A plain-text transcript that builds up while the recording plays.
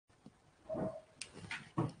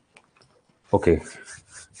Okay,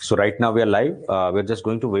 so right now we are live. We're just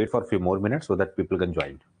going to wait for a few more minutes so that people can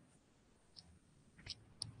join.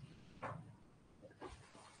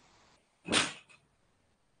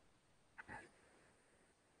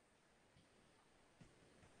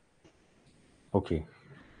 Okay.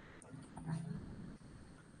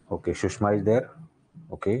 Okay, Shushma is there.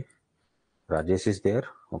 Okay. Rajesh is there.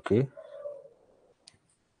 Okay.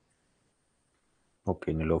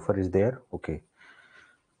 Okay, Nilofer is there. Okay.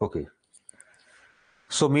 Okay.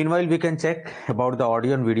 So meanwhile, we can check about the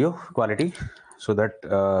audio and video quality so that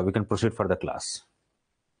we can proceed for the class.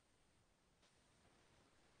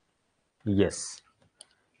 Yes.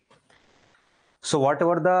 So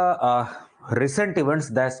whatever the recent events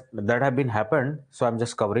that have been happened, so I'm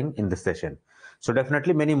just covering in this session. So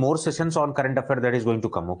definitely many more sessions on current affairs that is going to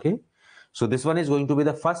come. Okay. So this one is going to be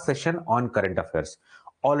the first session on current affairs.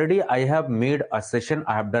 Already I have made a session.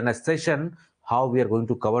 I have done a session how we are going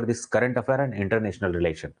to cover this current affair and international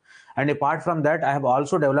relation. And apart from that, I have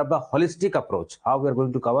also developed a holistic approach how we are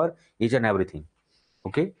going to cover each and everything.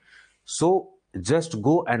 Okay. So just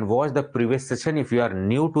go and watch the previous session if you are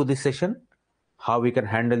new to this session, how we can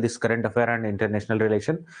handle this current affair and international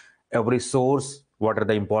relation, every source, what are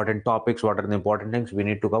the important topics, what are the important things we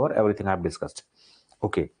need to cover, everything I've discussed.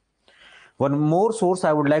 Okay. One more source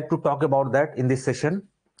I would like to talk about that in this session.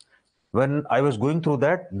 When I was going through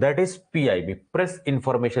that, that is PIB, Press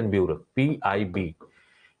Information Bureau, PIB.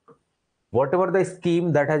 Whatever the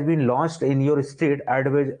scheme that has been launched in your state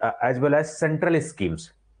as well as central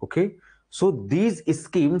schemes. Okay. So these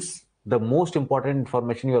schemes, the most important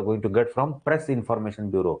information you are going to get from Press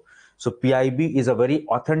Information Bureau. So PIB is a very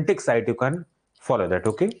authentic site. You can follow that.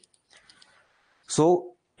 Okay.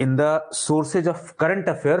 So in the sources of current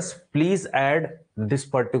affairs, please add this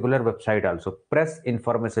particular website also, Press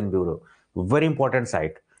Information Bureau. Very important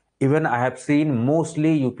site. Even I have seen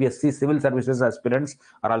mostly UPSC civil services aspirants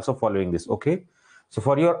are also following this. Okay. So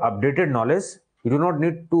for your updated knowledge, you do not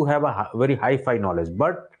need to have a very high-fi knowledge,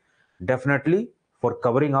 but definitely for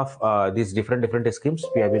covering of these different schemes,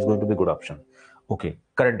 PIB is going to be a good option. Okay.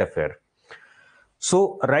 Current affair.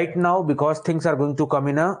 So right now, because things are going to come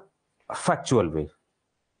in a factual way.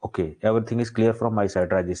 Okay, everything is clear from my side,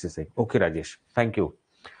 Rajesh is saying. Okay, Rajesh, thank you.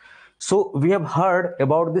 So we have heard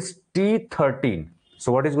about this T13.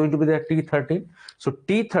 So what is going to be the T13? So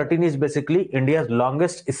T13 is basically India's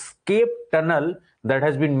longest escape tunnel that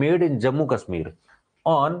has been made in Jammu Kashmir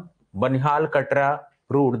on Banihal Katra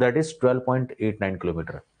route, that is 12.89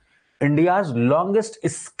 kilometer. India's longest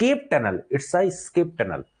escape tunnel. It's a escape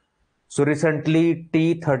tunnel. So recently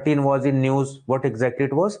T13 was in news. What exactly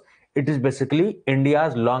it was? It is basically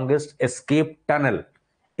India's longest escape tunnel.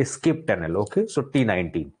 Escape tunnel. Okay. So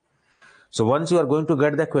T19. So once you are going to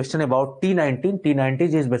get the question about T19,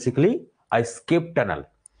 T19 is basically a escape tunnel.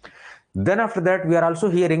 Then after that, we are also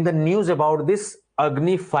hearing the news about this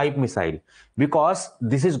Agni 5 missile, because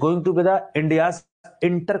this is going to be the India's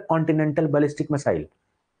intercontinental ballistic missile.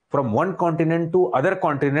 From one continent to other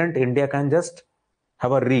continent, India can just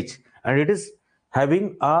have a reach, and it is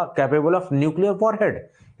having a capable of nuclear warhead.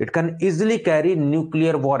 It can easily carry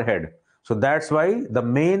nuclear warhead. So that's why the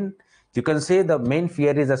main, you can say the main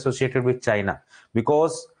fear is associated with China,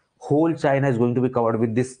 because whole China is going to be covered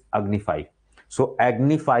with this Agni 5. So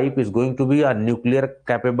Agni 5 is going to be a nuclear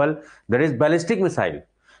capable, that is ballistic missile.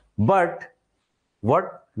 But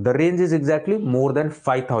what the range is exactly? More than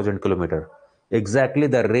 5,000 kilometer. Exactly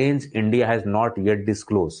the range India has not yet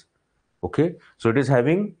disclosed. Okay, so it is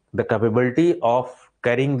having the capability of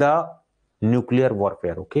carrying the nuclear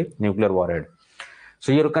warfare. Okay, nuclear warhead.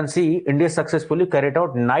 So here you can see India successfully carried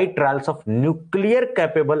out night trials of nuclear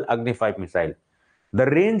capable Agni 5 missile. The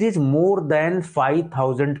range is more than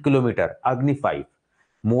 5,000 kilometer. Agni 5,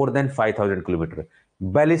 more than 5,000 kilometer.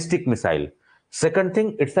 Ballistic missile. Second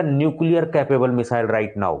thing, it's a nuclear capable missile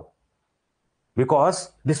right now,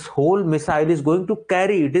 because this whole missile is going to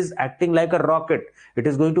carry, it is acting like a rocket. It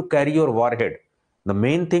is going to carry your warhead. The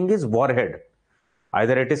main thing is warhead.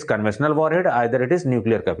 Either it is conventional warhead, either it is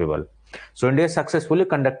nuclear capable. So India successfully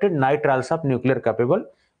conducted night trials of nuclear capable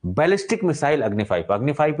ballistic missile Agni 5.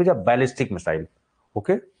 Agni 5 is a ballistic missile.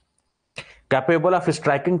 Okay. Capable of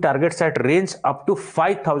striking targets at range up to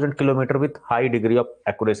 5,000 km with high degree of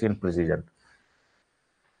accuracy and precision.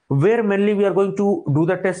 Where mainly we are going to do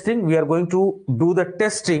the testing? We are going to do the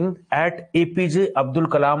testing at APJ Abdul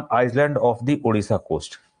Kalam Island of the Odisha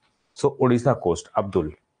coast. So Odisha coast,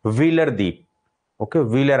 Abdul. Wheeler Deep. Okay,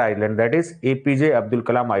 Wheeler Island, that is APJ Abdul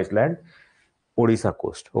Kalam Island, Odisha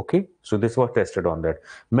coast. Okay, so this was tested on that.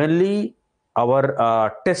 Mainly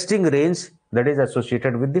our testing range that is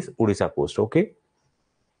associated with this Odisha coast. Okay,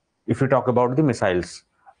 if you talk about the missiles,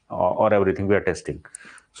 or everything we are testing.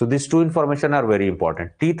 So these two information are very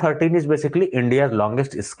important. T13 is basically India's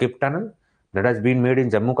longest escape tunnel that has been made in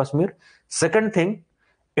Jammu Kashmir. Second thing,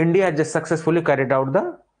 India has just successfully carried out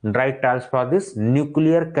the dry trials for this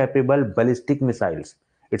nuclear capable ballistic missiles.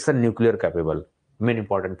 It's a nuclear capable. Main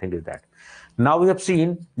important thing is that. Now we have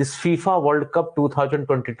seen this FIFA World Cup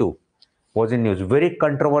 2022 was in news. Very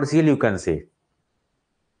controversial, you can say.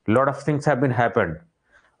 Lot of things have been happened.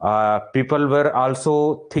 People were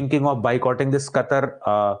also thinking of boycotting this Qatar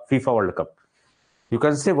FIFA World Cup. You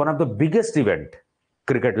can say one of the biggest event,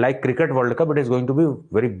 cricket, like cricket World Cup, it is going to be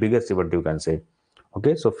very biggest event, you can say.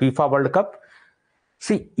 Okay, so FIFA World Cup,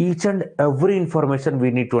 see each and every information we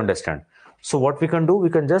need to understand. So what we can do, we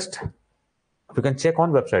can check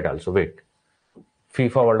on website also. Wait,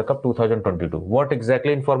 FIFA World Cup 2022. What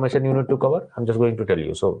exactly information you need to cover? I'm just going to tell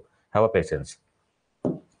you. So have a patience.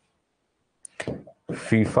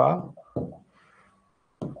 FIFA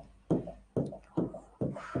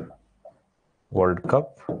World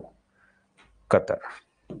Cup Qatar.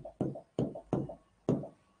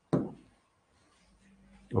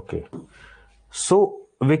 Okay. So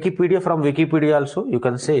Wikipedia, from Wikipedia also you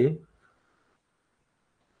can say,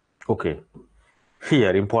 okay,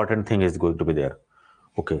 here important thing is going to be there.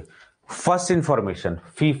 Okay. First information,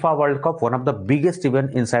 FIFA World Cup, one of the biggest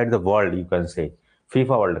event inside the world, you can say.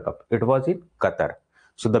 FIFA World Cup. It was in Qatar.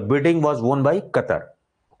 So the bidding was won by Qatar.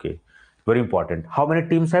 Okay. Very important. How many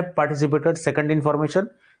teams have participated? Second information,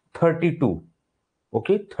 32.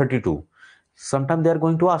 Okay, 32. Sometimes they are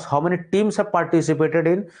going to ask how many teams have participated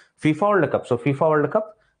in FIFA World Cup. So FIFA World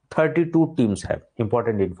Cup, 32 teams have.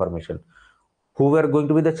 Important information. Who were going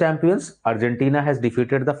to be the champions? Argentina has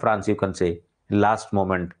defeated the France, you can say, last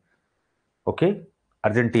moment. Okay,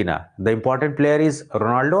 Argentina. The important player is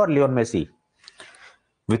Ronaldo or Lionel Messi?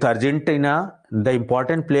 With Argentina, the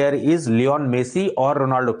important player is Lionel Messi or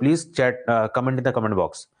Ronaldo. Please chat, comment in the comment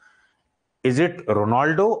box. Is it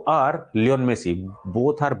Ronaldo or Lionel Messi?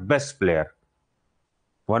 Both are best player.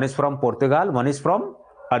 One is from Portugal, one is from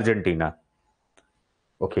Argentina.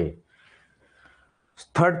 Okay.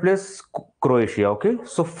 Third place, Croatia. Okay.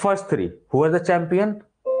 So first three. Who was the champion?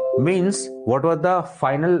 Means what was the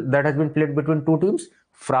final that has been played between two teams?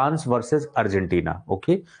 France versus Argentina.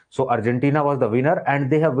 Okay. So Argentina was the winner and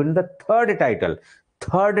they have won the third title.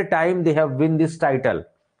 Third time they have won this title,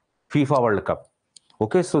 FIFA World Cup.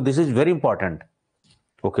 Okay. So this is very important.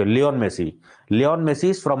 Okay. Lionel Messi. Lionel Messi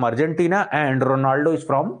is from Argentina and Ronaldo is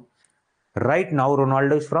from, right now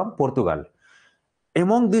Ronaldo is from Portugal.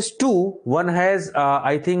 Among these two, one has,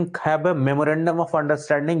 I think, have a memorandum of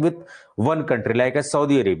understanding with one country, like as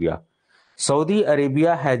Saudi Arabia. Saudi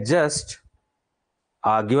Arabia has just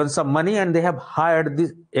given some money and they have hired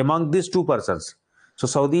this among these two persons. So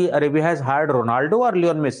Saudi Arabia has hired Ronaldo or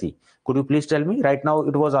Lionel Messi. Could you please tell me? Right now,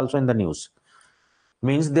 it was also in the news.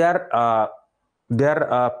 Means they are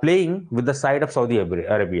playing with the side of Saudi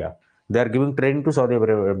Arabia. They are giving training to Saudi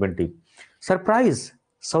Arabian team. Surprise!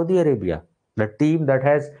 Saudi Arabia, the team that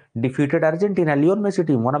has defeated Argentina, Lionel Messi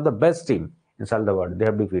team, one of the best team inside the world, they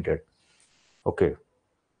have defeated. Okay.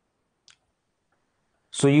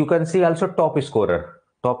 So you can see also top scorer.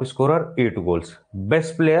 Top scorer, 8 goals.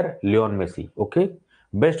 Best player, Lionel Messi. Okay.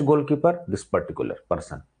 Best goalkeeper, this particular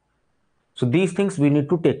person. So these things we need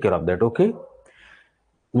to take care of that. Okay.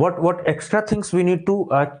 What extra things we need to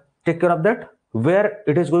take care of that? Where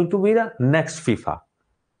it is going to be the next FIFA.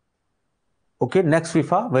 Okay, next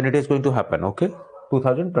FIFA, when it is going to happen, okay,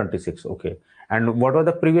 2026, okay. And what was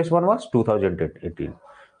the previous one was 2018.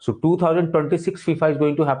 So 2026 FIFA is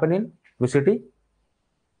going to happen in which city?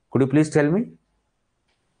 Could you please tell me?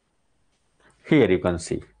 Here you can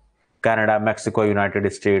see Canada, Mexico,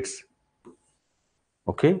 United States.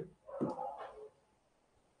 Okay.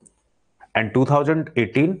 And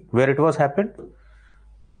 2018, where it was happened?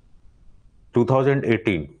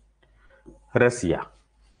 2018, Russia.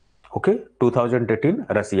 Okay, 2018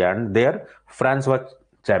 Russia, and there France was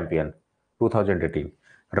champion 2018.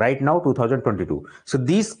 Right now 2022. So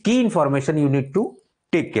these key information you need to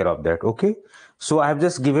take care of that. Okay, so I have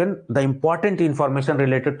just given the important information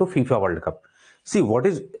related to FIFA World Cup. See, what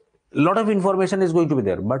is lot of information is going to be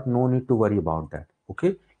there, but no need to worry about that.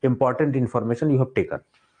 Okay, important information you have taken.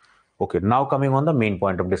 Okay, now coming on the main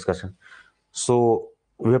point of discussion. So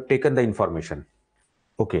we have taken the information.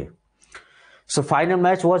 Okay. So final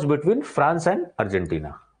match was between France and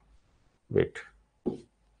Argentina. Wait.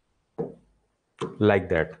 Like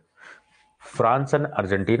that. France and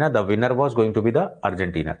Argentina, the winner was going to be the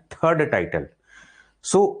Argentina. Third title.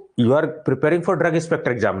 So you are preparing for drug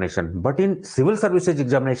inspector examination, but in civil services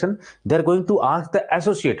examination, they are going to ask the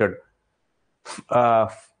associated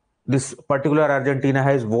this particular Argentina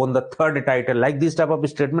has won the third title. Like this type of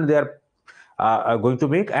statement they are going to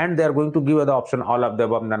make, and they are going to give the option all of the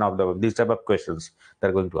above, none of the above. These type of questions they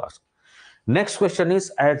are going to ask. Next question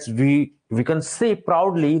is, as we can say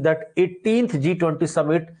proudly that 18th G20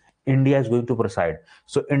 summit India is going to preside.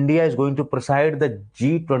 So India is going to preside the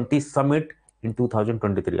G20 summit in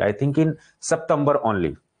 2023. I think in September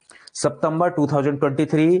only. September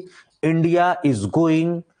 2023, India is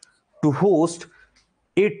going to host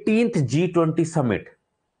 18th G20 summit.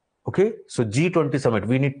 Okay, so G20 summit,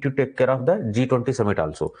 we need to take care of the G20 summit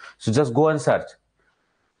also. So just go and search.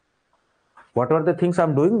 Whatever the things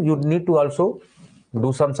I'm doing, you need to also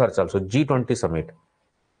do some search also. G20 summit.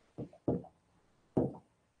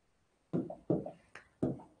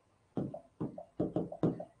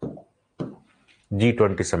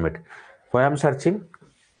 G20 summit. Why I'm searching?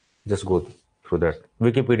 Just go through that.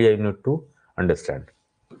 Wikipedia you need to understand.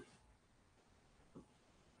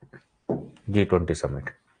 G20 summit.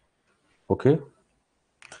 Okay.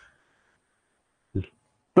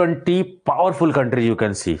 20 powerful countries you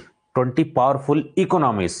can see. 20 powerful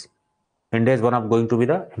economies. India is one of going to be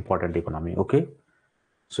the important economy. Okay.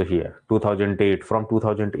 So here 2008, from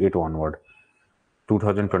 2008 onward,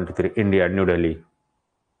 2023, India, New Delhi.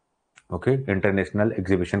 Okay, International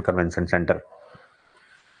Exhibition Convention Center.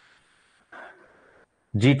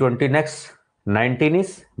 G20 next, 19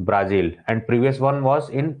 is Brazil, and previous one was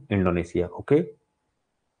in Indonesia. Okay,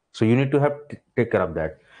 so you need to have take care of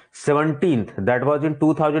that. 17th, that was in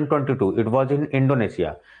 2022, it was in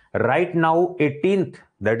Indonesia. Right now 18th,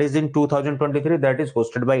 that is in 2023, that is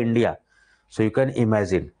hosted by India. So you can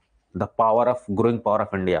imagine the power of growing power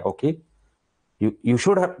of India. Okay, you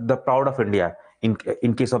should have the proud of India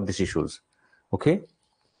in case of these issues. Okay,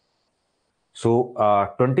 so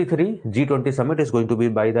 23 G20 summit is going to be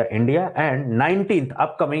by the India, and 19th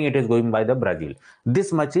upcoming it is going by the Brazil.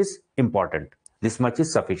 This much is important, this much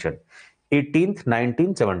is sufficient. 18th,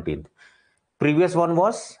 19th, 17th. Previous one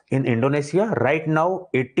was in Indonesia. Right now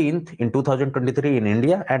 18th in 2023 in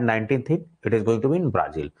India, and 19th it is going to be in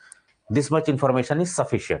Brazil. This much information is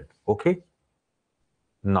sufficient. Okay,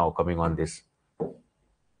 now coming on this.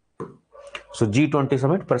 So G20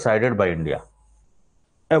 summit presided by India.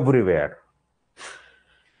 Everywhere.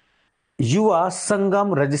 Yuva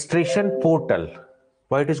Sangam registration portal.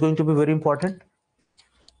 Why it is going to be very important?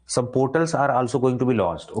 Some portals are also going to be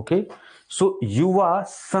launched. Okay, so Yuva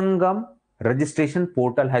Sangam registration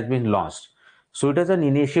portal has been launched. So it is an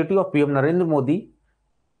initiative of PM Narendra Modi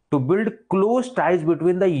to build close ties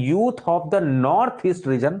between the youth of the Northeast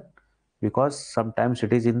region, because sometimes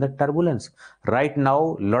it is in the turbulence. Right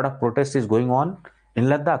now, a lot of protest is going on in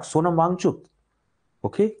Ladakh. Sonam Wangchuk,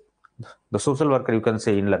 okay, the social worker you can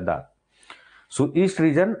say in Ladakh. So East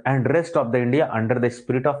region and rest of the India under the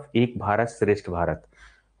spirit of Ek Bharat Shresth Bharat.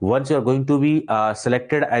 Once you are going to be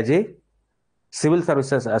selected as a civil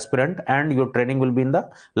services aspirant, and your training will be in the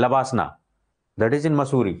Labasna, that is in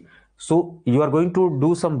Mussoorie. So you are going to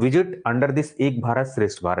do some visit under this Ek Bharat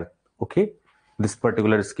Shresth Bharat. Okay, this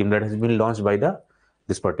particular scheme that has been launched by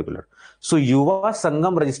this particular. So Yuva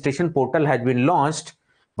Sangam registration portal has been launched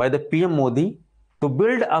by the PM Modi to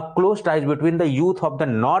build a close ties between the youth of the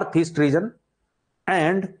Northeast region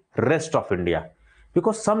and rest of India,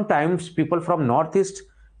 because sometimes people from Northeast,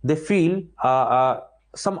 they feel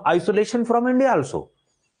some isolation from India also.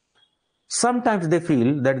 Sometimes they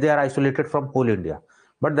feel that they are isolated from whole India,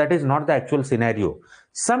 but that is not the actual scenario.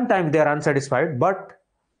 Sometimes they are unsatisfied, but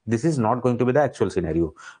this is not going to be the actual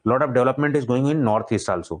scenario. A lot of development is going in Northeast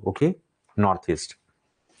also. Okay, Northeast.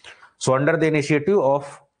 So under the initiative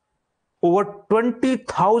of over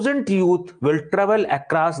 20,000 youth will travel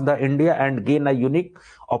across the India and gain a unique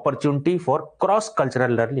opportunity for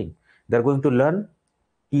cross-cultural learning. They're going to learn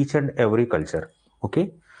each and every culture.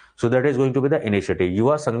 Okay, so that is going to be the initiative,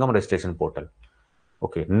 Yuva Sangam registration portal.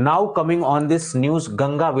 Okay, now coming on this news,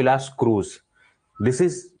 Ganga Vilas cruise. This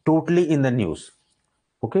is totally in the news.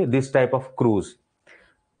 Okay, this type of cruise.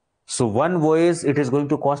 So one voyage, it is going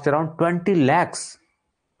to cost around 20 lakhs.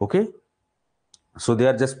 Okay, so they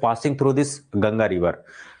are just passing through this Ganga river.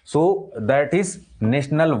 So that is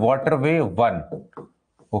National Waterway 1.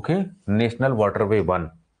 Okay, National Waterway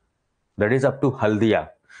 1. That is up to Haldia.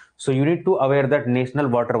 So you need to aware that National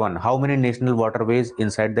Water 1, how many national waterways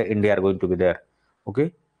inside the India are going to be there?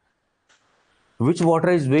 Okay, which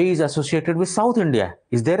waterway is associated with South India?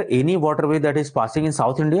 Is there any waterway that is passing in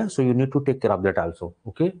South India? So you need to take care of that also.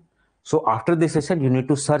 Okay, so after this session you need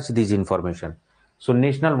to search this information. So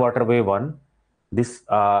National Waterway 1, this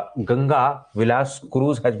Ganga Vilas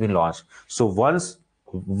cruise has been launched. So once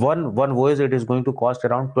one voyage, it is going to cost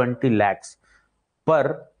around 20 lakhs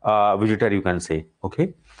per visitor, you can say.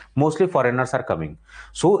 Okay, mostly foreigners are coming.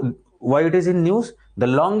 So why it is in news? The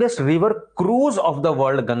longest river cruise of the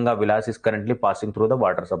world, Ganga Vilas, is currently passing through the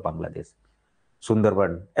waters of Bangladesh.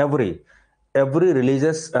 Sundarban. Every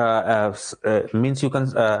religious means you can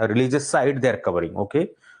religious site they are covering.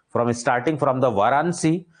 Okay, from starting from the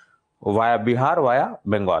Varanasi via Bihar, via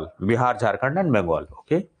Bengal, Bihar, Jharkhand, and Bengal.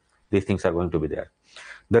 Okay, these things are going to be there.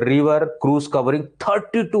 The river cruise covering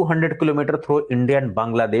 3,200 kilometers through India and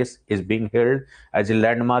Bangladesh is being held as a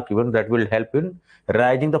landmark event that will help in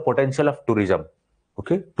rising the potential of tourism.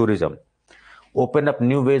 Okay, tourism. Open up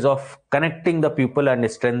new ways of connecting the people and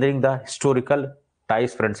strengthening the historical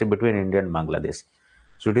ties, friendship between India and Bangladesh.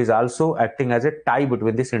 So it is also acting as a tie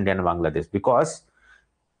between this India and Bangladesh, because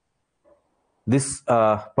this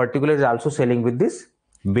particular is also selling with this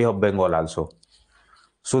Bay of Bengal also.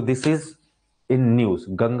 So this is in news,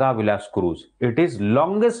 Ganga Vilas cruise. It is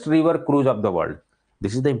longest river cruise of the world.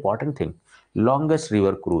 This is the important thing. Longest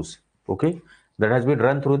river cruise. Okay, that has been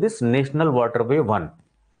run through this National Waterway 1.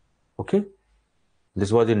 Okay,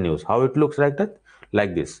 this was in news. How it looks like that?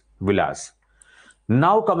 Like this, Vilas.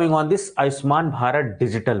 Now coming on this Ayushman Bharat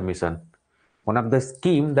Digital Mission, one of the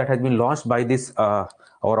scheme that has been launched by this our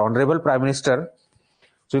Honorable Prime Minister.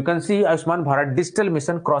 So you can see Ayushman Bharat Digital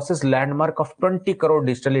Mission crosses landmark of 20 crore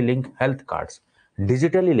digitally linked health cards.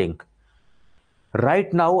 Digitally linked.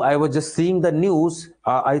 Right now, I was just seeing the news,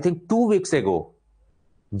 I think 2 weeks ago,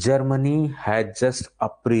 Germany has just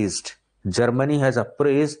appraised. Germany has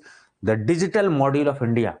appraised the digital module of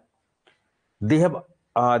India. They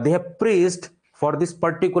have praised for this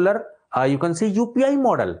particular you can say UPI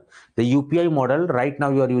model. The UPI model right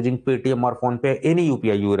now you are using Paytm or PhonePe, any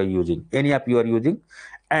UPI you are using, any app you are using,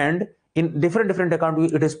 and in different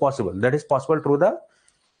account it is possible. That is possible through the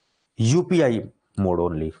UPI mode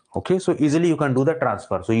only. Okay, so easily you can do the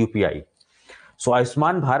transfer. So UPI. So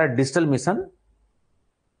Ayushman Bharat Digital Mission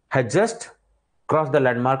has just crossed the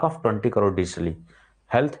landmark of 20 crore digitally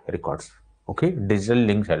health records. Okay, digital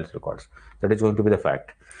linked health records. That is going to be the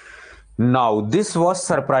fact. Now, this was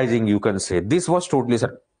surprising, you can say. This was totally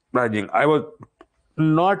surprising. I was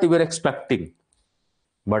not even expecting.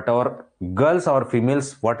 But our girls, our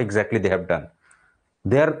females, what exactly they have done?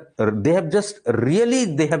 They have just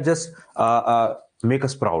make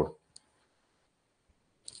us proud.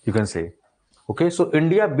 You can say. Okay, so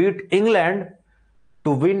India beat England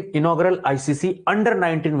to win inaugural ICC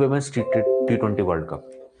Under-19 Women's T20 World Cup.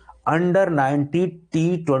 Under-19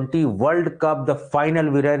 T20 World Cup, the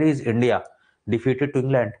final winner is India, defeated to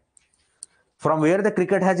England. From where the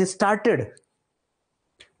cricket has started,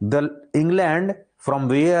 the England, from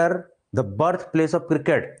where the birthplace of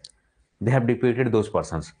cricket, they have defeated those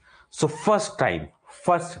persons. So first time,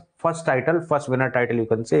 first title, first winner title, you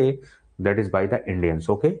can say, that is by the Indians.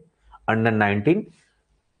 Okay, Under-19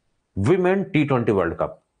 Women T20 World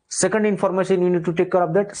Cup. Second information you need to take care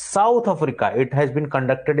of that, South Africa. It has been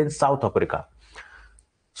conducted in South Africa.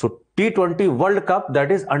 So T20 World Cup,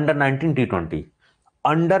 that is Under-19 T20.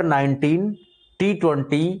 Under-19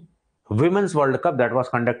 T20 Women's World Cup, that was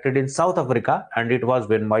conducted in South Africa, and it was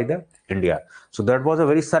won by the India. So that was a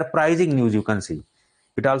very surprising news, you can see.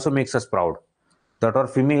 It also makes us proud that our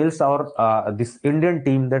females, our this Indian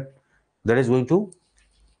team that is going to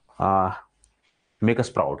make us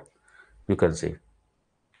proud, you can say.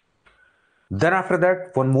 Then after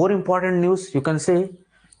that, one more important news, you can say,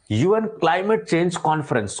 UN Climate Change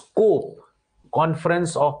Conference, COP,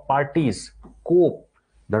 Conference of Parties, COP,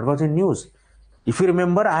 that was in news. If you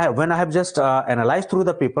remember, when I have just analyzed through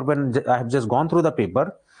the paper, when I have just gone through the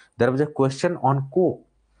paper, there was a question on COP.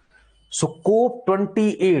 So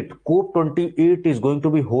COP28 is going to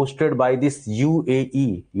be hosted by this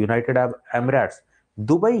UAE, United Arab Emirates,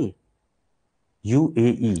 Dubai,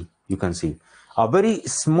 UAE, you can see. A very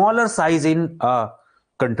smaller size in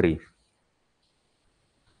country.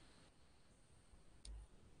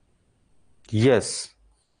 Yes.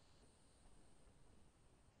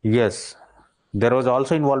 There was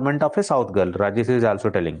also involvement of a South girl. Rajesh is also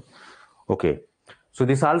telling. Okay. So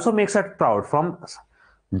this also makes us proud. From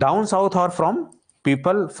down south or from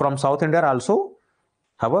people from South India also,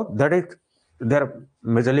 however, that is they're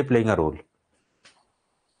majorly playing a role.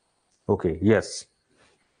 Okay. Yes.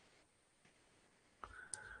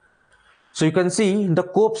 So you can see the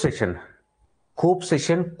COP session. COP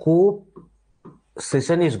session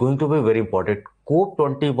is going to be very important.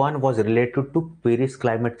 COP21 was related to Paris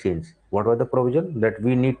climate change. What was the provision? That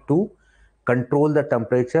we need to control the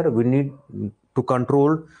temperature. We need to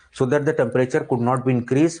control so that the temperature could not be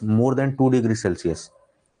increased more than 2 degrees Celsius.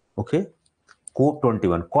 Okay.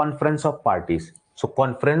 COP21, Conference of Parties. So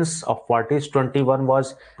Conference of Parties 21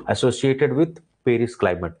 was associated with Paris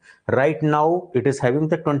climate. Right now, it is having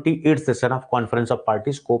the 28th session of Conference of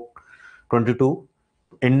Parties COP22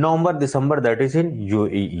 in November, December, that is in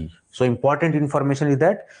UAE. So important information is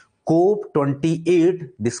that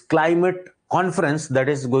COP28, this climate conference that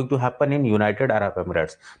is going to happen in United Arab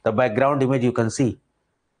Emirates. The background image you can see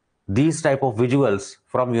these type of visuals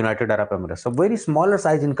from United Arab Emirates, a very smaller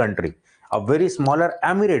size in country, a very smaller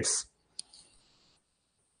Emirates.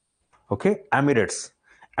 Okay, Emirates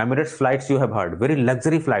flights you have heard, very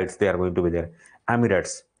luxury flights they are going to be there.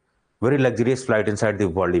 Emirates, very luxurious flight inside the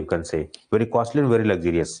world, you can say, very costly and very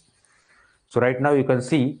luxurious. So right now you can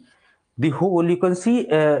see the whole, you can see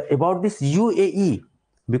about this UAE,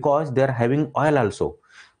 because they are having oil also,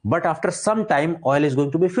 but after some time oil is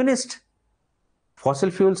going to be finished, fossil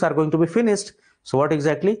fuels are going to be finished. So what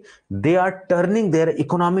exactly they are turning their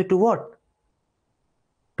economy to what?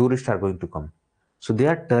 Tourists are going to come. So they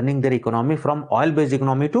are turning their economy from oil-based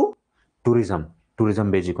economy to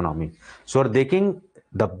tourism-based economy. So are taking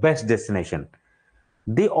the best destination.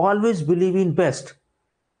 They always believe in best,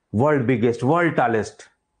 world biggest, world tallest,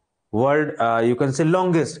 world you can say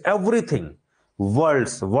longest, everything,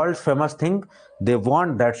 world's famous thing they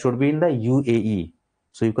want, that should be in the UAE.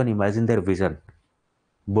 So you can imagine their vision,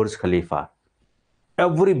 Burj Khalifa,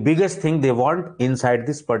 every biggest thing they want inside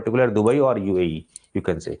this particular Dubai or UAE, you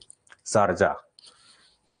can say Sharjah.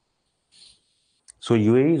 So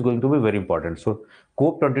UAE is going to be very important. So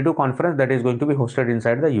COP22 conference that is going to be hosted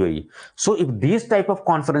inside the UAE. So if these type of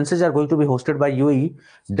conferences are going to be hosted by UAE,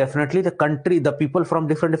 definitely the country, the people from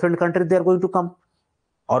different countries, they are going to come.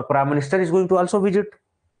 Our Prime Minister is going to also visit.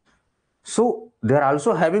 So they are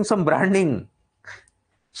also having some branding.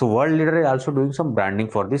 So world leader is also doing some branding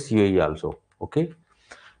for this UAE also. Okay.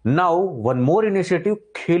 Now one more initiative,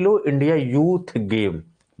 Khelo India Youth Game,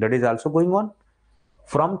 that is also going on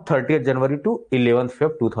from 30th January to 11th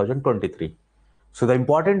Feb 2023. So the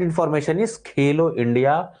important information is Khelo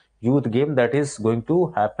India Youth Game that is going to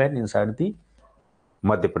happen inside the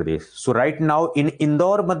Madhya Pradesh. So right now in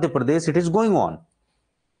Indore, Madhya Pradesh, it is going on.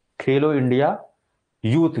 Khelo India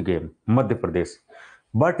Youth Game, Madhya Pradesh.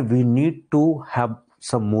 But we need to have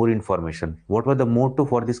some more information. What was the motto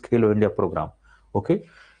for this Khelo India program? Okay,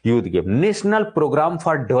 Youth Game, National Program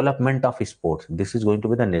for Development of Sports. This is going to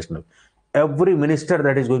be the national. Every minister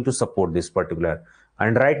that is going to support this particular.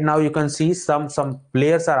 And right now you can see some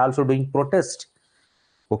players are also doing protest.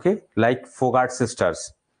 Okay, like Fogart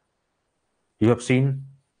sisters. You have seen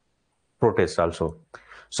protest also.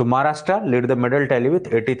 So Maharashtra led the medal tally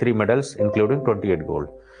with 83 medals, including 28 gold.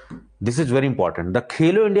 This is very important. The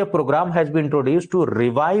Khelo India program has been introduced to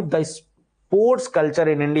revive the sports culture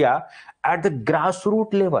in India at the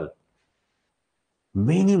grassroots level.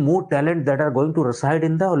 Many more talent that are going to reside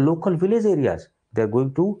in the local village areas. They are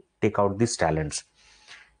going to take out these talents.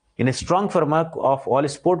 In a strong framework of all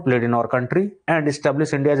sport played in our country and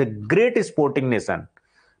establish India as a great sporting nation,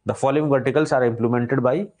 the following verticals are implemented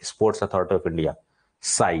by Sports Authority of India.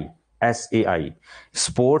 SAI,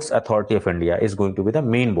 Sports Authority of India, is going to be the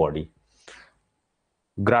main body.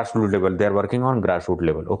 Grassroots level, they are working on grassroots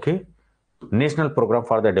level. Okay. National Program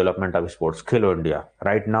for the Development of Sports, Khelo India.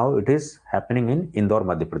 Right now it is happening in Indore,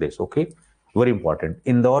 Madhya Pradesh. Okay. Very important.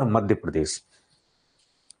 Indore, Madhya Pradesh.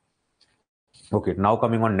 Okay. Now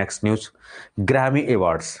coming on next news. Grammy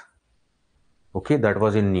Awards. Okay. That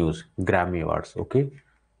was in news. Grammy Awards. Okay.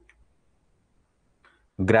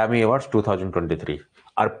 Grammy Awards 2023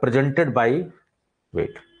 are presented by,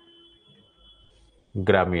 wait,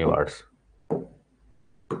 Grammy Awards.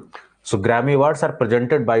 So Grammy Awards are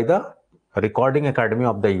presented by the Recording Academy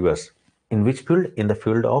of the US. In which field? In the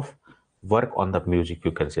field of work on the music,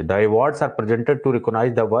 you can say. The awards are presented to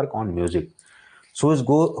recognize the work on music. So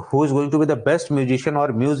who is going to be the best musician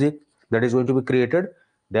or music that is going to be created?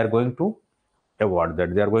 They are going to award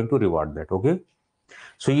that. They are going to reward that. Okay.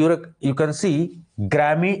 So you can see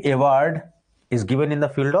Grammy Award is given in the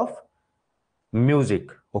field of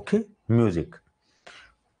music. Okay, music.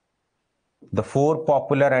 The four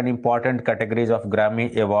popular and important categories of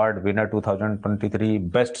Grammy Award winner 2023,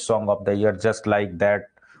 Best Song of the Year, Just Like That,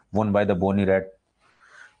 won by the Bonnie Raitt.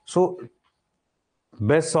 So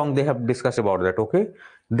best song they have discussed about that. Okay,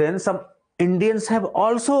 then some Indians have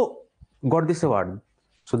also got this award.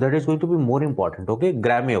 So that is going to be more important. Okay,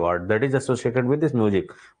 Grammy Award that is associated with this music.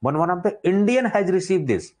 But one of the Indian has received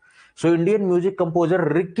this. So Indian music composer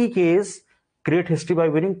Ricky Case create history by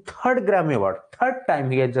winning third Grammy Award. Third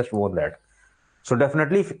time he has just won that. So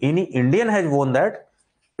definitely if any Indian has won that,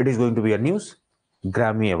 it is going to be a news.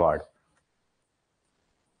 Grammy Award.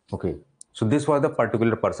 Okay. So this was the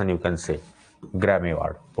particular person, you can say, Grammy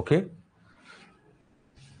Award. Okay.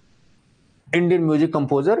 Indian music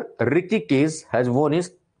composer Ricky Case has won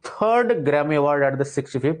his third Grammy Award at the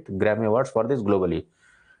 65th Grammy Awards for this globally.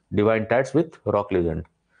 Divine Tides with rock legend.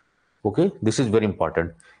 Okay, this is very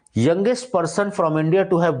important. Youngest person from India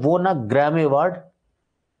to have won a Grammy Award,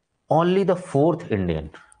 only the fourth Indian.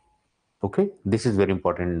 Okay, this is very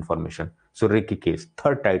important information. So Ricky Case,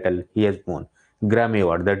 third title he has won, Grammy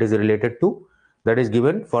Award, that is related to, that is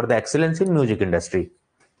given for the excellence in music industry.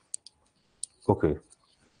 Okay,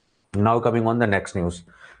 now coming on the next news.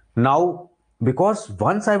 Now, because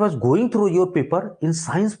once I was going through your paper in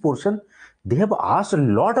science portion, they have asked a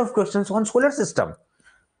lot of questions on solar system.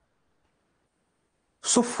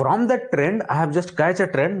 So from that trend, I have just catch a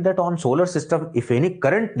trend that on solar system, if any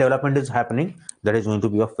current development is happening, that is going to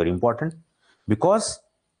be of very important. Because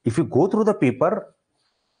if you go through the paper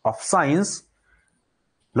of science,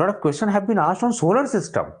 a lot of questions have been asked on solar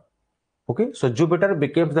system. Okay, so Jupiter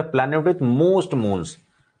becomes the planet with most moons.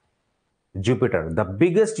 Jupiter, the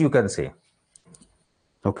biggest you can say.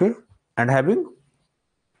 Okay, and having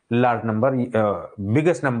large number,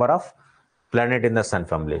 biggest number of planet in the sun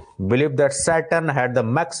family. Believe that Saturn had the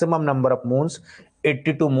maximum number of moons.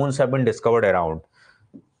 82 moons have been discovered around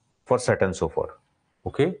for Saturn so far.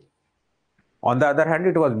 Okay. On the other hand,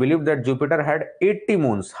 it was believed that Jupiter had 80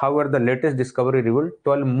 moons. However, the latest discovery revealed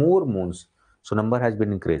 12 more moons. So number has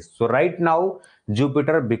been increased. So right now,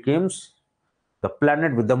 Jupiter becomes the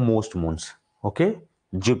planet with the most moons. Okay.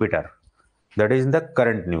 Jupiter. That is in the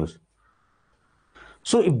current news.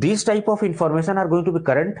 So if these type of information are going to be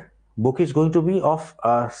current, book is going to be of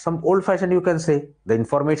some old fashioned, you can say. The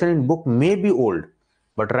information in book may be old,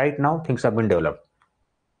 but right now things have been developed.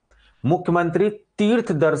 Mukhyamantri Tirth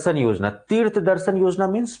Darshan Yojana. Tirth Darshan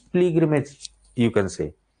Yojana means pilgrimage, you can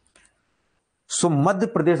say. So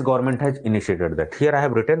Madhya Pradesh government has initiated that. Here I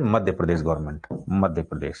have written Madhya Pradesh government. Madhya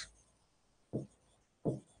Pradesh.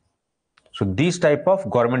 So these type of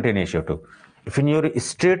government initiative. If in your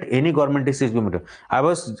state any government is implemented, I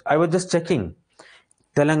was just checking.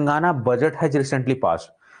 Telangana budget has recently passed.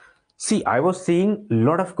 See, I was seeing a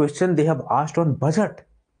lot of questions they have asked on budget.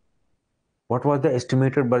 What was the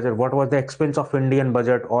estimated budget? What was the expense of Indian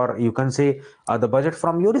budget? Or you can say the budget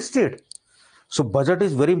from your state. So budget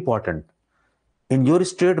is very important. In your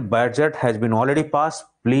state, budget has been already passed.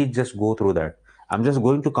 Please just go through that. I'm just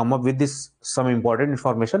going to come up with this some important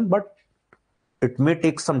information, but it may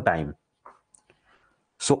take some time.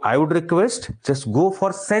 So I would request just go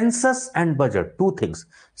for census and budget. Two things.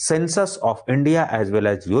 Census of India as well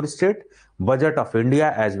as your state. Budget of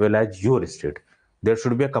India as well as your state. There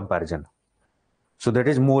should be a comparison. So that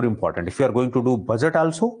is more important. If you are going to do budget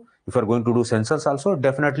also, if you are going to do census also,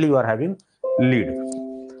 definitely you are having lead.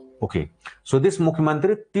 Okay. So this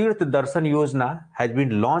Mukhyamantri Tirth Darshan Yojana has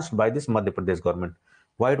been launched by this Madhya Pradesh government.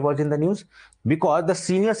 Why it was in the news? Because the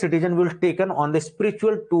senior citizen will taken on the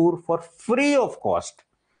spiritual tour for free of cost.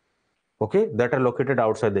 Okay, that are located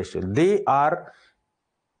outside the state. They are,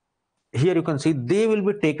 here you can see, they will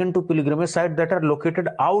be taken to pilgrimage sites that are located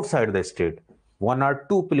outside the state. 1 or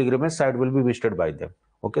 2 pilgrimage sites will be visited by them.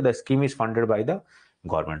 Okay, the scheme is funded by the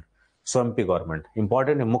government. So MP government.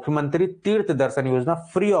 Important, Mukhyamantri Tirth Darshan Yojana,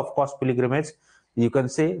 free of cost pilgrimage, you can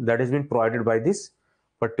say that has been provided by this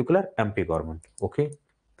particular MP government. Okay.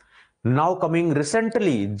 Now coming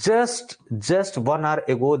recently, just 1 hour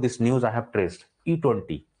ago, this news I have traced.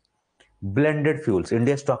 E20. Blended fuels.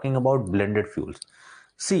 India is talking about blended fuels.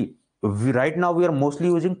 See, right now we are mostly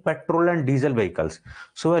using petrol and diesel vehicles.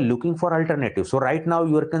 So we are looking for alternatives. So right now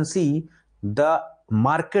you can see the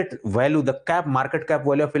market value, the market cap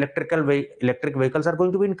value of electric vehicles are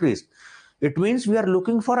going to be increased. It means we are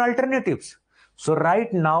looking for alternatives. So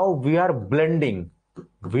right now we are blending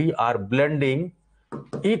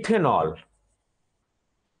ethanol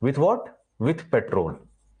with what? With petrol.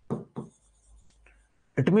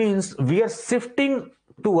 It means we are shifting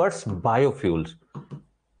towards biofuels.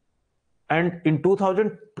 And in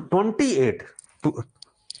 2018,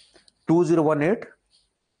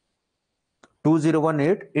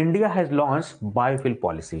 2018, India has launched biofuel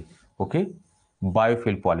policy. Okay,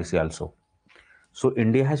 biofuel policy also. So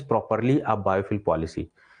India has properly a biofuel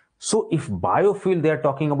policy. So if biofuel, they are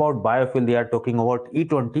talking about biofuel, they are talking about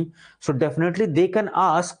E20. So definitely they can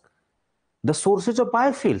ask the sources of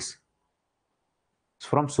biofuels.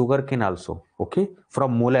 From sugarcane also, okay,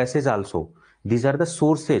 from molasses also. These are the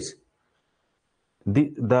sources.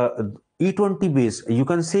 The E20 base, you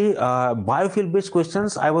can say biofuel based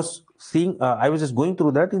questions. I was seeing, I was just going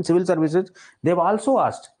through that in civil services. They've also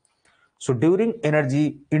asked. So during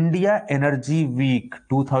India Energy Week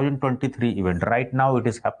 2023 event, right now it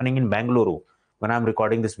is happening in Bangalore when I'm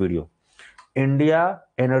recording this video. India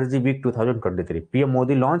Energy Week 2023. PM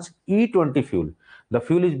Modi launched E20 fuel. The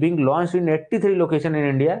fuel is being launched in 83 locations in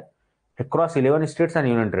India across 11 states and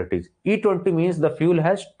union territories. E20 means the fuel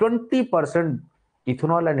has 20%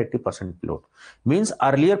 ethanol and 80% load. Means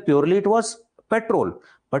earlier purely it was petrol,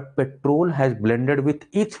 but petrol has blended with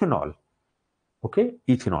ethanol. Okay,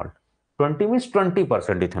 ethanol. 20 means 20%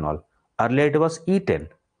 ethanol. Earlier it was E10.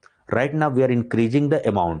 Right now we are increasing the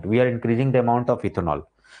amount. We are increasing the amount of ethanol.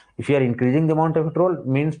 If you are increasing the amount of petrol,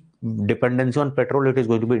 means dependency on petrol, it is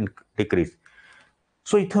going to be decreased.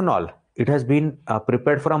 So ethanol, it has been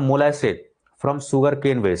prepared from molasses, from sugar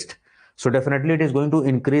cane waste. So definitely it is going to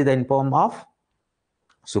increase the income of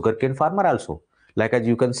sugarcane farmer also. Like as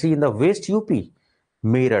you can see in the West UP,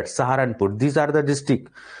 Meerut, Saharanpur, these are the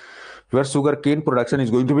district where sugarcane production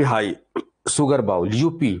is going to be high. Sugar bowl,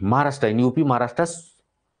 UP, Maharashtra. In UP, Maharashtra,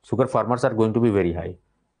 sugar farmers are going to be very high.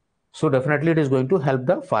 So definitely it is going to help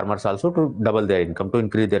the farmers also to double their income, to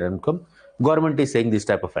increase their income. Government is saying this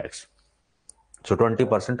type of facts. So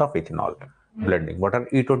 20% of ethanol blending. What are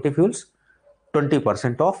E20 fuels?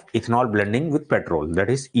 20% of ethanol blending with petrol. That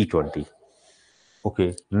is E20.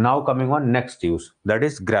 Okay. Now coming on next use. That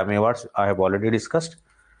is Grammy Awards. I have already discussed.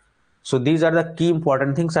 So these are the key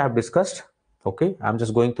important things I have discussed. Okay. I'm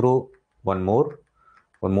just going through one more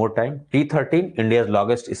time. T13, India's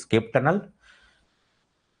longest escape tunnel.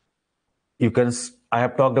 I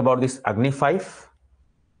have talked about this Agni 5,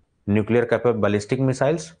 nuclear capable ballistic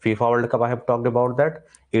missiles. FIFA World Cup, I have talked about that.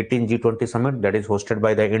 18 G20 summit that is hosted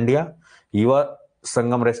by the India. Yuva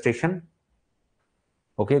Sangam Station.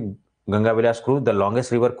 Okay, Ganga Vilas cruise, the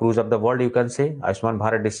longest river cruise of the world, you can say. Ayushman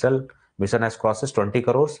Bharat digital mission has crosses 20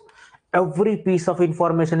 crores. Every piece of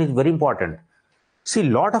information is very important. See,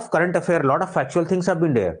 lot of current affair, lot of factual things have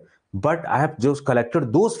been there, but I have just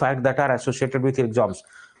collected those facts that are associated with exams.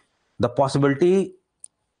 The possibility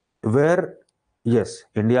where, yes,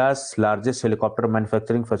 India's largest helicopter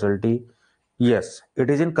manufacturing facility, yes, it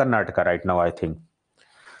is in Karnataka right now, I think.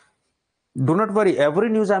 Do not worry, every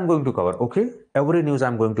news I'm going to cover, okay? Every news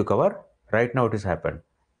I'm going to cover. Right now it has happened.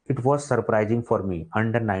 It was surprising for me.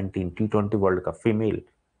 Under 19 T20 World Cup female.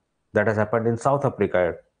 That has happened in South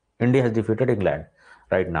Africa. India has defeated England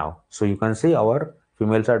right now. So you can see our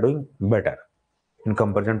females are doing better in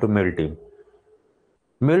comparison to male team.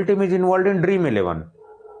 Male team is involved in Dream 11.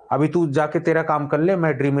 अभी तू जाके तेरा काम कर ले,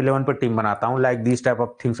 मैं dream 11 पर team बनाता हूं. Like these type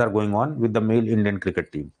of things are going on with the male Indian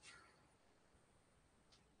cricket team.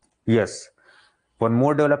 Yes. One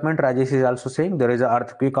more development, Rajesh is also saying there is an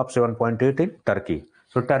earthquake of 7.8 in Turkey.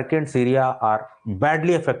 So Turkey and Syria are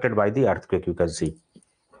badly affected by the earthquake, you can see.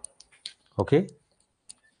 Okay.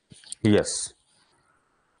 Yes.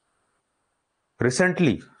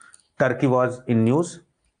 Recently, Turkey was in news.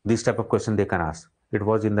 This type of question they can ask. It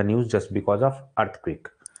was in the news just because of earthquake.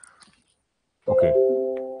 Okay.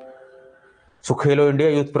 So Khelo India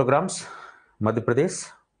youth programs, Madhya Pradesh.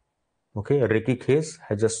 Okay, Ricky Case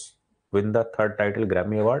has just won the third title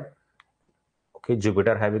Grammy Award. Okay,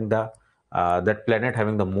 Jupiter having the that planet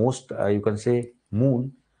having the most you can say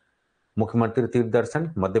moon. Mukhyamantri Tirth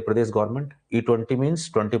Darshan, Madhya Pradesh government. E20 means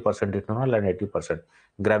 20% ethanol and 80%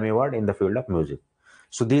 Grammy Award in the field of music.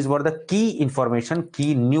 So these were the key information,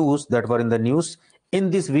 key news that were in the news in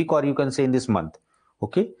this week, or you can say in this month.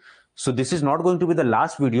 Okay, so this is not going to be the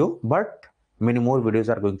last video, but many more videos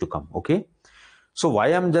are going to come. Okay. So why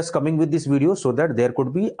I'm just coming with this video, so that there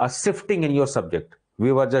could be a shifting in your subject.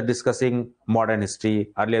 We were just discussing modern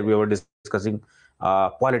history. Earlier we were discussing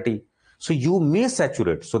polity. So you may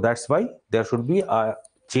saturate. So that's why there should be a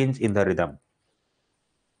change in the rhythm.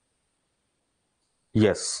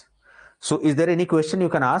 Yes. So is there any question you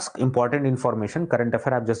can ask? Important information, current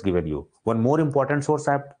affair I've just given you. One more important source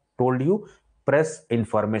I've told you, Press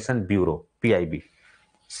Information Bureau, PIB.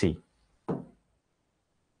 See.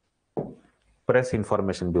 Press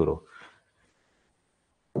Information Bureau.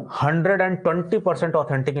 120%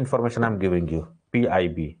 authentic information I'm giving you.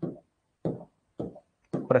 PIB.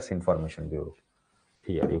 Press Information Bureau.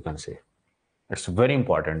 Here you can see. It's very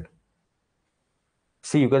important.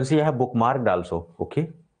 See, you can see I have bookmarked also. Okay.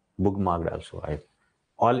 Bookmarked also.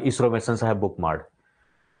 All ISRO missions I have bookmarked.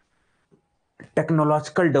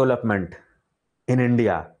 Technological development in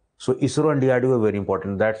India. So ISRO and DRDO are very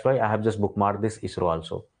important. That's why I have just bookmarked this ISRO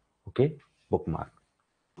also. Okay. Bookmark.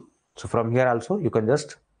 So from here also you can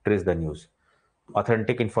just trace the news.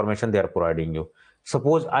 Authentic information they are providing you.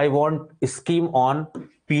 Suppose I want a scheme on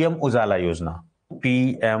PM Ujala Yojana.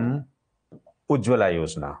 PM Ujjwala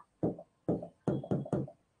Yojana.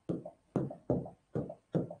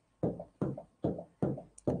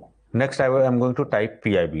 Next I am going to type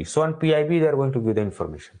PIB. So on PIB they are going to give the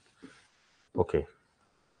information. Okay.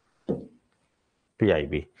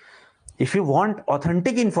 PIB. If you want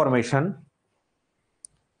authentic information,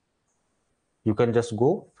 you can just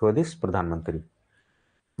go for this Pradhan Mantri.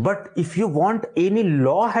 But if you want any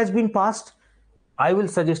law has been passed, I will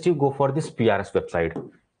suggest you go for this PRS website.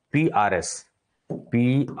 PRS.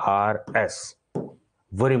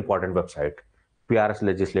 Very important website. PRS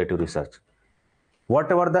Legislative Research.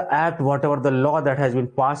 Whatever the act, whatever the law that has been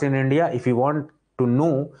passed in India, if you want to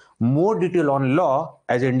know more detail on law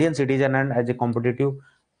as an Indian citizen and as a competitive,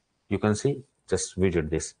 you can see, just visit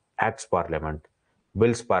this. Acts Parliament,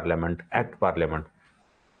 Bills Parliament, Act Parliament.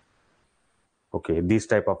 Okay, this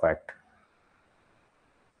type of act.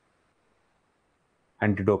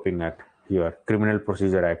 Anti-Doping Act, here, Criminal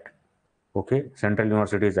Procedure Act. Okay, Central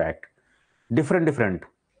Universities Act. Different.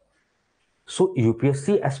 So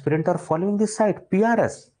UPSC aspirant are following this site,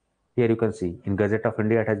 PRS. Here you can see, in Gazette of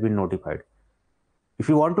India, it has been notified. If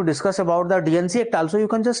you want to discuss about the DNC Act also, you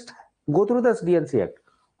can just go through this DNC Act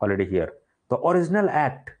already here. The original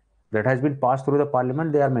act that has been passed through the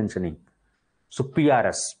parliament, they are mentioning. So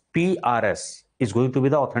PRS is going to be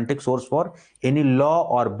the authentic source for any law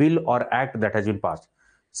or bill or act that has been passed.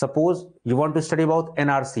 Suppose you want to study about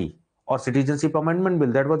NRC or Citizenship Amendment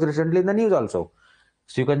Bill that was recently in the news also.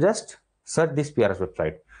 So you can just search this PRS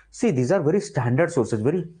website. See, these are very standard sources,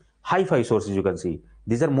 very hi-fi sources you can see.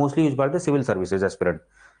 These are mostly used by the civil services aspirant.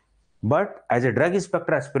 But as a drug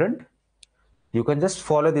inspector aspirant, you can just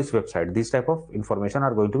follow this website. These type of information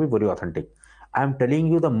are going to be very authentic. I am telling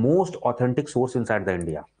you the most authentic source inside the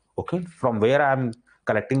India. Okay, from where I am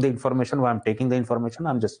collecting the information, where I am taking the information,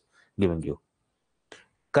 I am just giving you.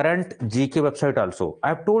 Current GK website also. I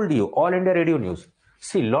have told you, All India Radio News.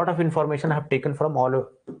 See, lot of information I have taken from all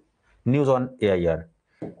news on AIR.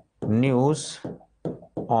 News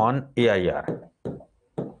on AIR.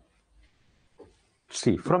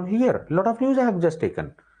 See, from here, lot of news I have just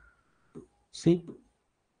taken. See,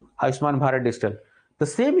 Ayushman Bharat Digital. The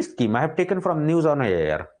same scheme I have taken from news on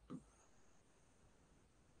AIR.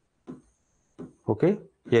 Okay,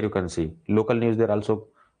 here you can see local news. They're also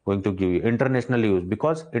going to give you international news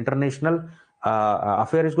because international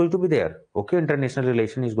affair is going to be there. Okay, international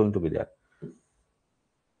relation is going to be there.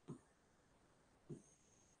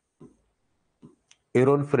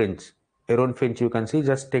 Aaron Finch, you can see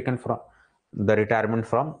just taken from the retirement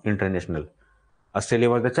from international. Australia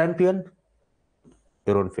was the champion.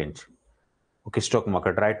 Aaron Finch. Okay, stock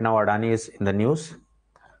market. Right now, Adani is in the news.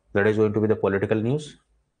 That is going to be the political news.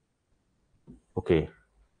 Okay.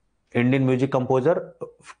 Indian music composer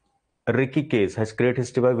Ricky Case has created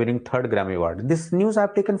history by winning 3rd Grammy Award. This news I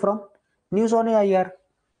have taken from news on AIR.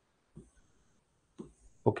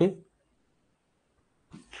 Okay.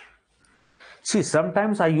 See,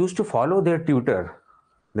 sometimes I used to follow their Twitter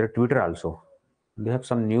also. They have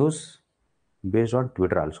some news based on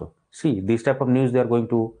Twitter also. See, this type of news they are going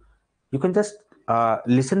to, you can just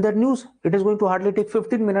listen that news. It is going to hardly take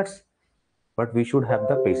 15 minutes. But we should have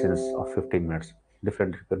the patience of 15 minutes.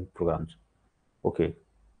 Different programs. Okay.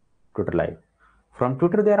 Twitter Live. From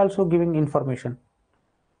Twitter, they are also giving information.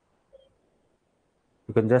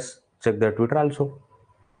 You can just check their Twitter also.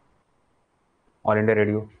 All India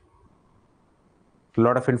Radio. A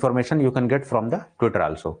lot of information you can get from the Twitter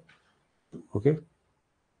also. Okay.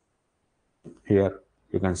 Here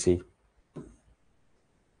you can see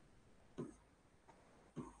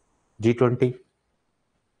G20.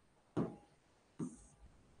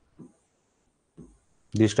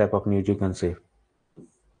 This type of news you can say.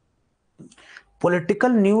 Political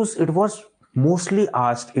news, it was mostly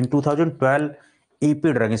asked in 2012 AP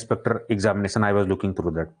Drug Inspector examination. I was looking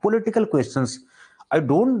through that. Political questions. I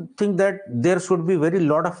don't think that there should be very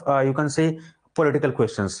lot of, you can say, political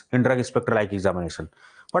questions in Drug Inspector like examination.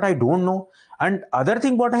 But I don't know. And other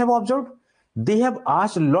thing what I have observed, they have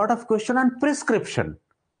asked a lot of question on prescription.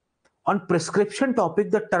 On prescription topic,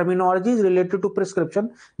 the terminology is related to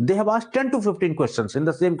prescription. They have asked 10 to 15 questions in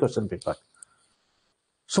the same question paper.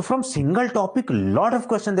 So from single topic, lot of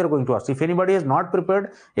questions they're going to ask. If anybody is not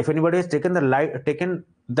prepared, if anybody has taken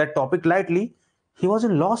that topic lightly, he was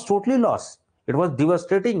in loss, totally lost. It was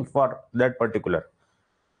devastating for that particular.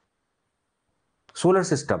 Solar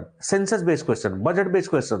system, census-based question, budget-based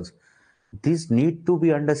questions. These need to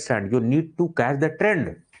be understood. You need to catch the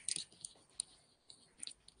trend.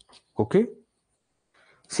 Okay.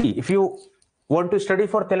 See, if you want to study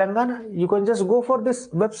for Telangana, you can just go for this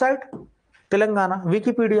website, Telangana,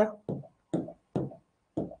 Wikipedia.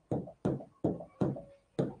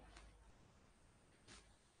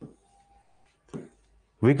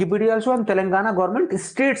 Wikipedia also on Telangana government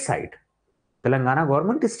state site. Telangana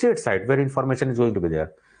government state site where information is going to be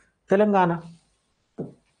there. Telangana.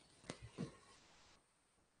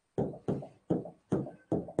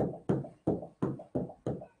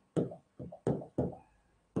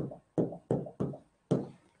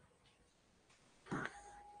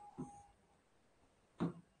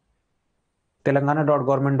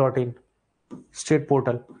 telangana.government.in, state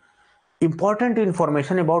portal. Important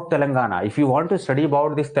information about Telangana. If you want to study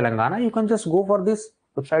about this Telangana, you can just go for this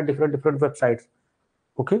website, different websites.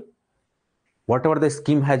 Okay. Whatever the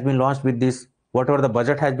scheme has been launched with this, whatever the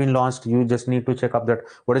budget has been launched, you just need to check up that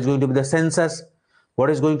what is going to be the census,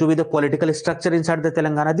 what is going to be the political structure inside the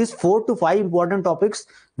Telangana. These 4 to 5 important topics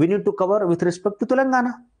we need to cover with respect to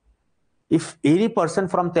Telangana. If any person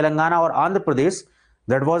from Telangana or Andhra Pradesh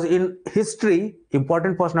that was in history,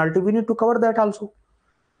 important personality, we need to cover that also.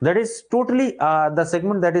 That is totally the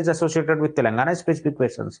segment that is associated with Telangana specific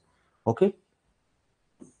questions. Okay.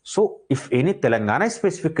 So if any Telangana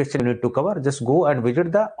specific question you need to cover, just go and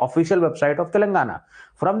visit the official website of Telangana.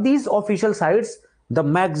 From these official sites, the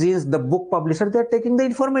magazines, the book publisher, they're taking the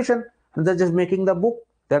information and they're just making the book.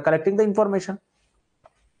 They're collecting the information.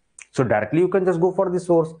 So directly you can just go for the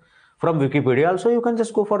source. From Wikipedia also you can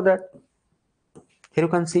just go for that. Here you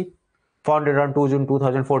can see, founded on 2 June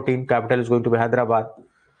 2014, capital is going to be Hyderabad.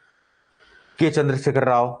 K. Chandrasekhar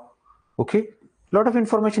Rao. Okay. Lot of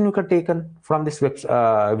information you can take from this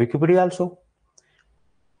Wikipedia also.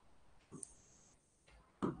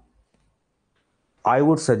 I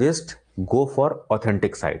would suggest go for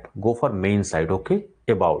authentic site, go for main site. Okay.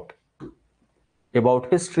 About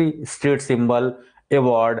history, state symbol,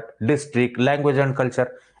 award, district, language and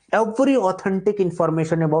culture, every authentic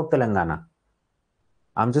information about Telangana.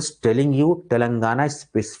 I'm just telling you Telangana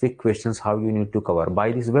specific questions how you need to cover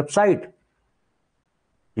by this website.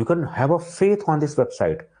 You can have a faith on this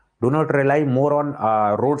website. Do not rely more on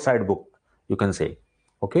roadside book, you can say.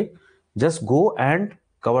 Okay. Just go and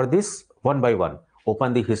cover this one by one.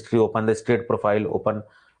 Open the history, open the state profile, open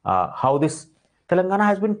how this Telangana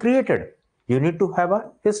has been created. You need to have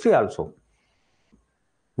a history also.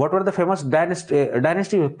 What were the famous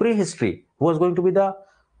dynasty prehistory? Who was going to be the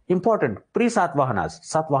important? Pre-Satvahanas.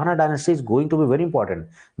 Satvahana dynasty is going to be very important.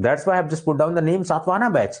 That's why I have just put down the name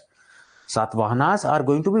Satvahana batch. Satvahanas are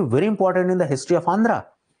going to be very important in the history of Andhra.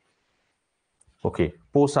 Okay,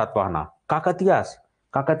 post Satvahana. Kakatiyas.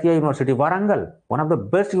 Kakatiya University, Warangal, one of the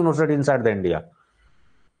best university inside the India.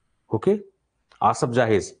 Okay, Asaf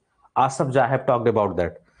Jahiz. Asaf Jah, I have talked about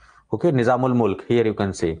that. Okay, Nizamul Mulk, here you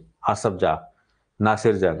can see Asaf Jah,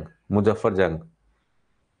 Nasir Jang, Muzaffar Jang,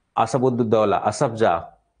 Asabuddaulah, Asaf Jah.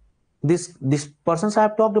 These persons I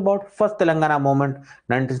have talked about. First Telangana movement,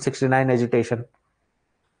 1969 agitation.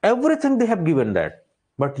 Everything they have given that.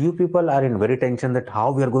 But you people are in very tension that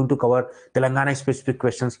how we are going to cover Telangana specific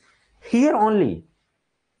questions. Here only.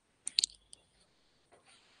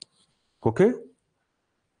 Okay.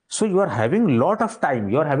 So you are having lot of time.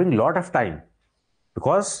 You are having lot of time.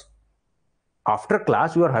 Because after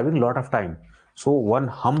class you are having lot of time. So one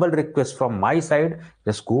humble request from my side,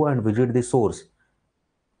 just go and visit the source.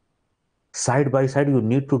 Side by side you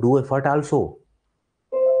need to do effort also.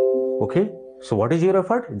 Okay. So what is your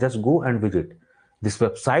effort? Just go and visit this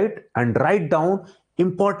website and write down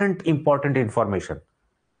important information.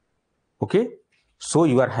 Okay. So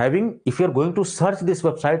you are having, if you are going to search this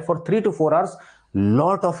website for 3 to 4 hours,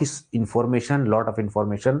 lot of information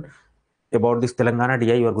about this Telangana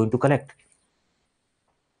DI you are going to collect.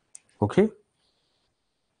 Okay.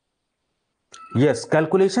 Yes,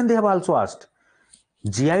 calculation they have also asked.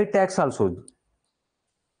 GI tax also.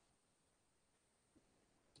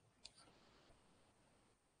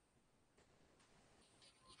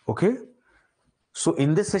 Okay. So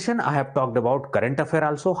in this session, I have talked about current affair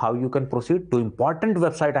also, how you can proceed to important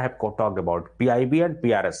website I have talked about, PIB and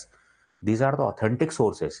PRS. These are the authentic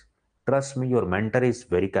sources. Trust me, your mentor is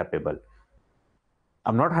very capable.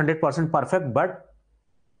 I'm not 100% perfect, but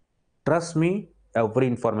trust me, every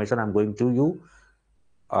information I'm going to you,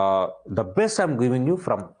 the best I'm giving you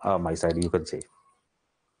from my side, you can say.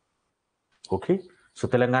 Okay. So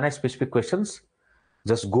Telangana specific questions,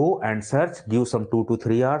 just go and search, give some 2 to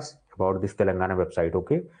 3 hours about this Telangana website.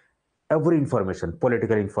 Okay. Every information,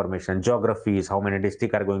 political information, geographies, how many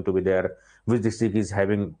districts are going to be there, which district is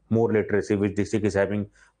having more literacy, which district is having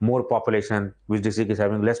more population, which district is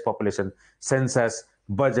having less population, census,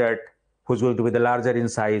 budget, who's going to be the larger in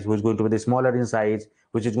size, who's going to be the smaller in size,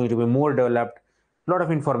 which is going to be more developed. A lot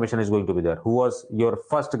of information is going to be there. Who was your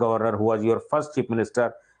first governor, who was your first chief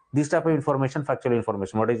minister, this type of information, factual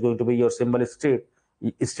information. What is going to be your symbol state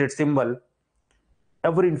symbol,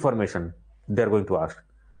 every information they're going to ask.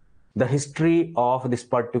 The history of this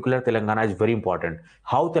particular Telangana is very important.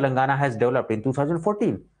 How Telangana has developed in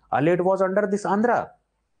 2014. Earlier it was under this Andhra.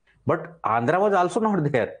 But Andhra was also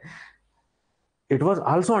not there. It was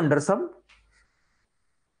also under some,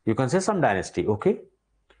 you can say some dynasty. Okay.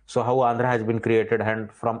 So how Andhra has been created,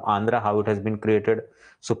 and from Andhra how it has been created.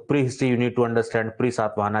 So prehistory you need to understand,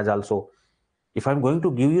 pre-Satvahanas also. If I'm going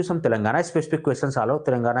to give you some Telangana specific questions,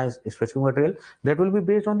 Telangana specific material, that will be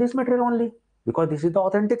based on this material only, because this is the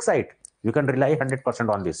authentic site. You can rely 100%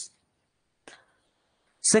 on this.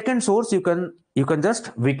 Second source, you can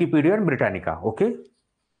just Wikipedia and Britannica. Okay.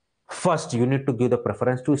 First, you need to give the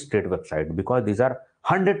preference to state website, because these are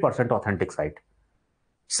 100% authentic site.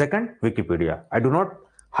 Second, Wikipedia. I do not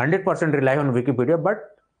 100% rely on Wikipedia,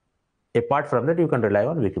 but apart from that, you can rely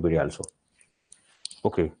on Wikipedia also.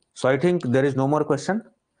 Okay. So I think there is no more question.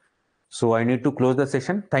 So I need to close the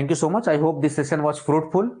session. Thank you so much. I hope this session was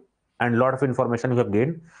fruitful and a lot of information you have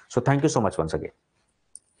gained. So thank you so much once again.